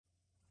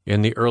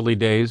In the early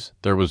days,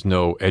 there was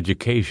no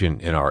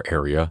education in our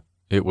area.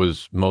 It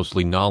was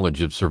mostly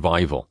knowledge of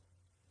survival.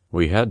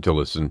 We had to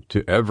listen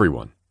to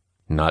everyone,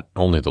 not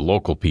only the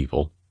local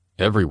people.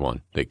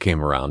 Everyone that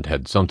came around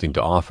had something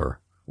to offer,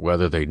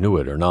 whether they knew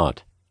it or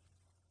not.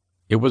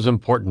 It was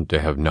important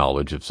to have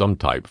knowledge of some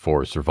type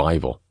for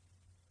survival.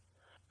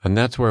 And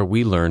that's where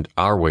we learned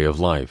our way of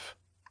life.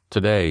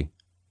 Today,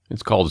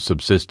 it's called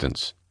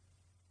subsistence.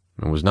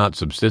 It was not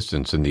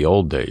subsistence in the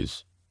old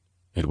days.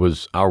 It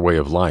was our way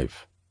of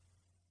life.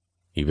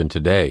 Even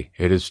today,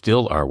 it is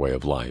still our way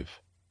of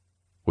life.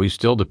 We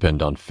still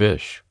depend on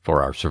fish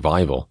for our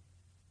survival.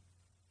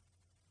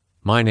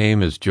 My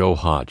name is Joe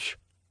Hotch.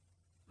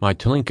 My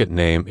Tlingit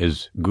name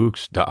is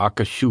Gooks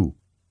Daakashu.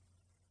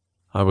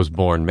 I was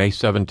born May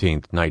 17,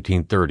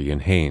 1930 in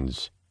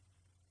Haines.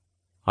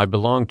 I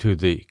belong to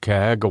the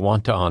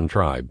Kaagawantaan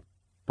tribe,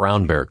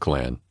 Brown Bear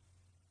clan.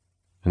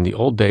 In the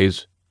old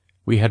days,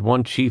 we had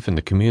one chief in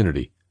the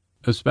community,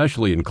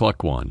 especially in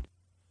Klukwan.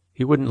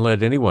 He wouldn't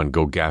let anyone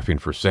go gaffing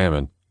for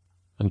salmon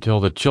until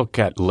the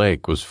Chilkat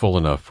Lake was full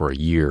enough for a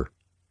year.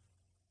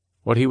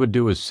 What he would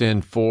do is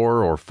send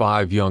 4 or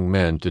 5 young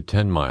men to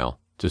 10 Mile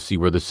to see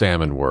where the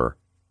salmon were.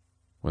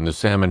 When the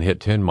salmon hit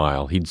 10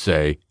 Mile, he'd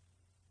say,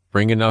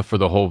 "Bring enough for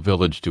the whole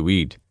village to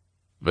eat,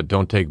 but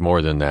don't take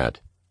more than that."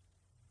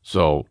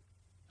 So,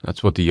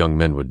 that's what the young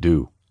men would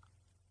do.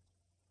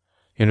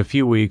 In a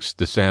few weeks,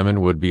 the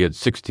salmon would be at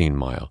 16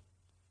 Mile.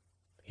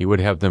 He would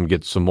have them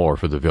get some more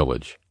for the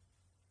village.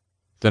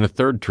 Then a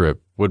third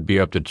trip would be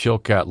up to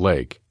Chilkat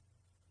Lake,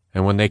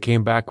 and when they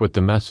came back with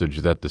the message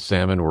that the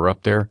salmon were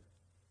up there,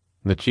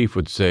 the chief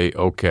would say,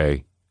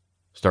 "Okay,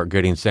 start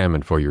getting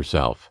salmon for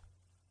yourself."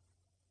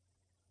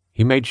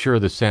 He made sure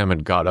the salmon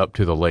got up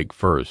to the lake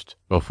first,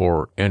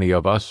 before any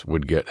of us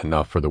would get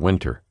enough for the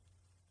winter.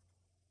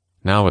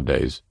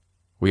 Nowadays,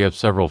 we have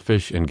several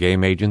fish and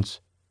game agents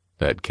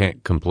that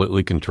can't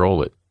completely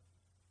control it,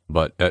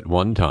 but at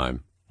one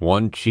time,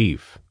 one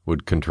chief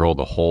would control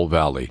the whole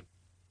valley.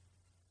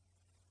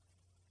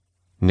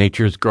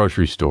 Nature's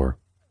grocery store.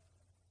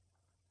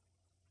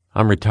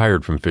 I'm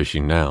retired from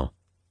fishing now,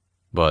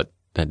 but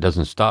that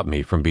doesn't stop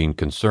me from being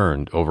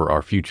concerned over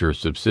our future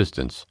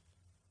subsistence.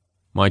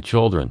 My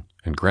children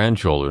and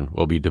grandchildren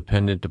will be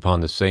dependent upon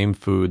the same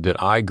food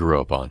that I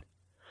grew up on,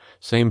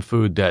 same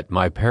food that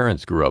my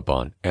parents grew up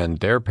on and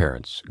their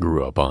parents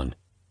grew up on.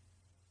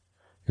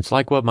 It's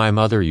like what my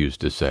mother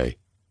used to say.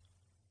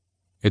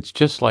 It's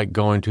just like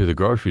going to the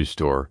grocery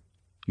store.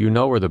 You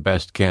know where the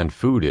best canned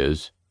food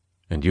is,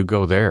 and you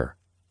go there.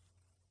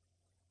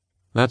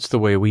 That's the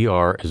way we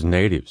are as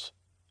natives.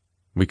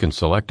 We can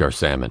select our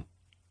salmon.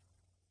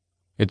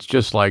 It's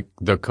just like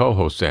the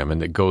coho salmon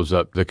that goes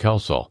up the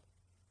Kelsall.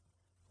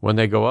 When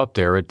they go up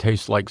there, it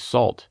tastes like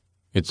salt.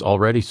 It's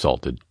already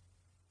salted.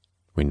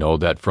 We know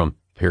that from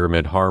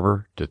Pyramid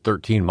Harbor to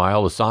 13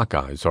 Mile, the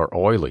sockeyes are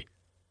oily,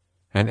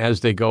 and as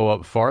they go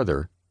up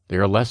farther, they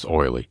are less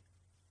oily.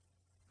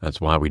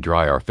 That's why we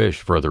dry our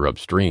fish further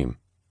upstream,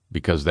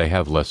 because they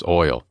have less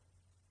oil.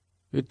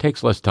 It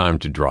takes less time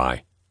to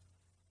dry.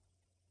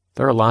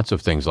 There are lots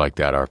of things like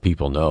that our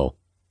people know.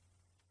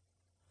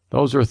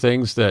 Those are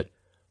things that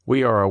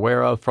we are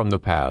aware of from the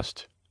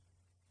past,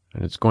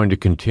 and it's going to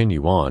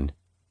continue on.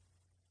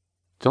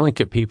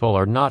 Tlingit people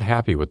are not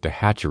happy with the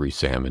hatchery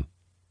salmon.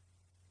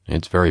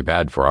 It's very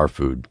bad for our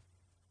food.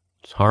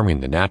 It's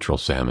harming the natural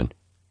salmon.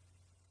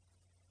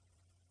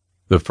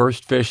 The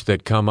first fish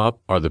that come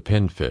up are the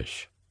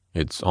pinfish.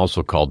 It's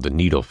also called the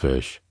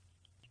needlefish.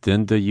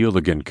 Then the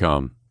eulogin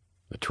come,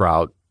 the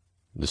trout,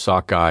 the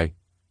sockeye,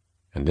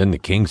 and then the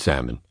king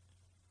salmon.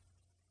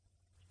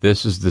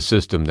 This is the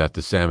system that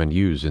the salmon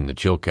use in the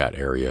Chilkat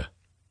area.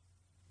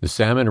 The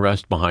salmon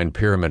rest behind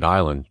Pyramid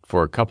Island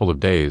for a couple of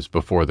days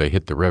before they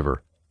hit the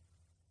river.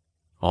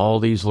 All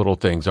these little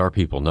things our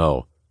people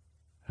know,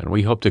 and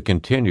we hope to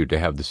continue to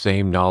have the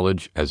same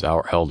knowledge as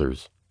our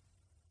elders.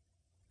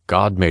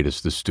 God made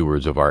us the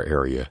stewards of our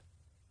area,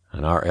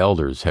 and our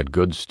elders had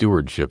good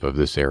stewardship of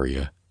this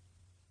area.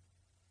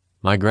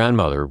 My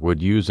grandmother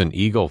would use an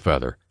eagle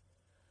feather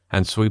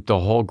and sweep the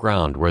whole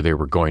ground where they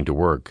were going to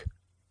work.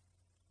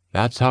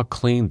 That's how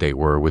clean they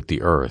were with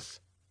the earth.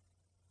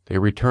 They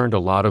returned a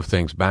lot of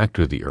things back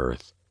to the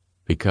earth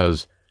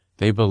because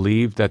they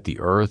believed that the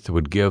earth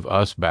would give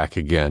us back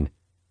again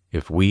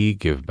if we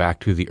give back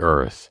to the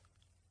earth.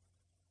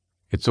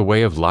 It's a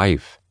way of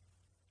life,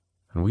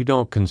 and we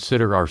don't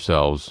consider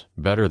ourselves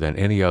better than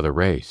any other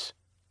race.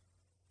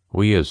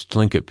 We as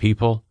Tlingit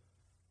people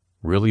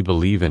really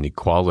believe in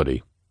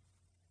equality.